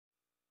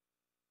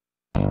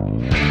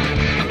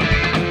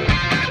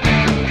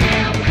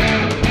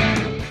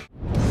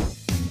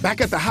Back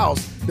at the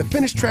house, the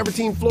finished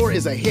travertine floor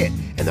is a hit,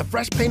 and the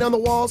fresh paint on the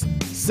walls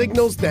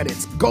signals that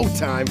it's go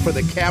time for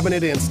the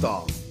cabinet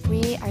install.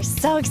 We are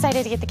so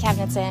excited to get the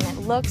cabinets in. It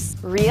looks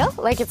real,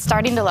 like it's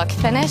starting to look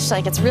finished,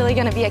 like it's really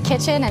gonna be a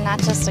kitchen and not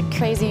just a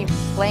crazy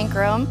blank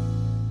room.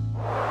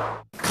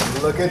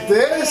 Look at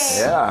this.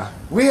 Yeah.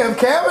 We have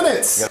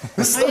cabinets. Yep.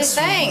 This What do you looks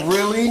think?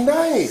 really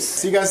nice.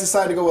 So you guys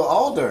decided to go with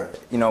alder.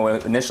 You know,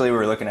 initially we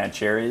were looking at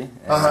cherry,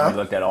 and we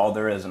looked at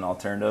alder as an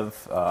alternative.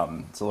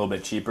 It's a little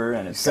bit cheaper,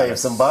 and it's Save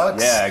some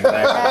bucks. Yeah,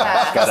 exactly.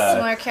 It's got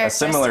Similar a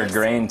similar characteristics.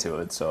 grain to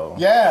it, so.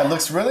 Yeah, it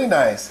looks really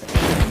nice.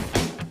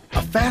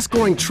 A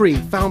fast-growing tree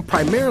found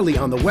primarily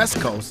on the West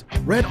Coast,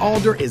 red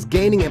alder is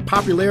gaining in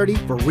popularity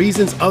for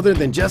reasons other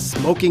than just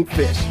smoking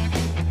fish.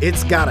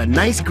 It's got a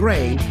nice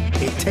grain,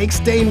 it takes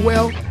stain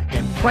well,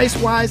 and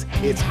price-wise,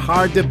 it's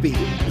hard to beat.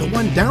 The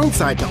one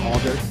downside to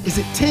alder is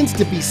it tends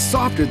to be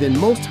softer than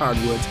most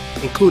hardwoods,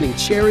 including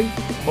cherry,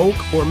 oak,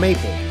 or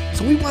maple.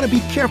 So we want to be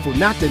careful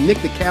not to nick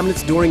the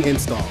cabinets during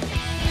install.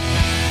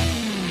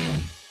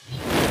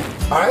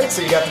 All right,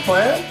 so you got the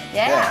plan?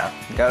 Yeah.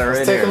 Got it right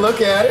Let's take here. a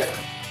look at it.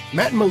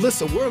 Matt and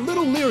Melissa were a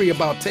little leery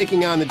about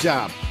taking on the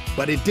job,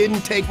 but it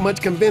didn't take much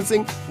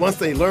convincing once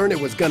they learned it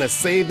was gonna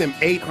save them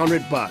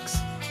 $800.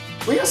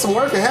 We got some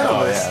work ahead of Oh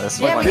us. yeah, this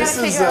is Yeah, fun. we This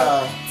gotta is, figure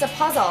out. It's a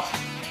puzzle.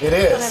 It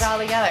is. Put it all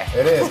together.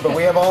 It is, but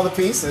we have all the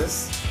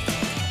pieces.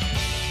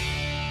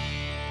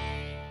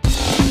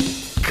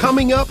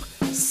 Coming up,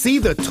 see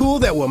the tool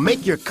that will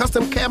make your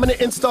custom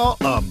cabinet install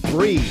a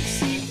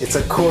breeze. It's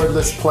a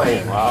cordless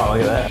planer. Wow,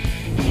 look at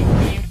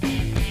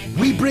that.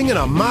 We bring in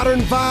a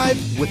modern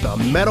vibe with a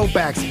metal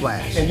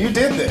backsplash. And you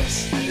did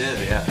this. I did,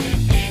 yeah.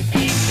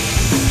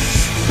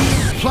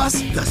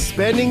 Plus, the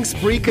spending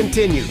spree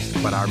continues.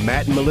 But are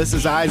Matt and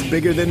Melissa's eyes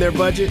bigger than their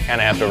budget?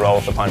 Kind of have to roll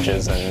with the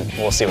punches, and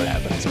we'll see what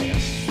happens, I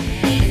guess.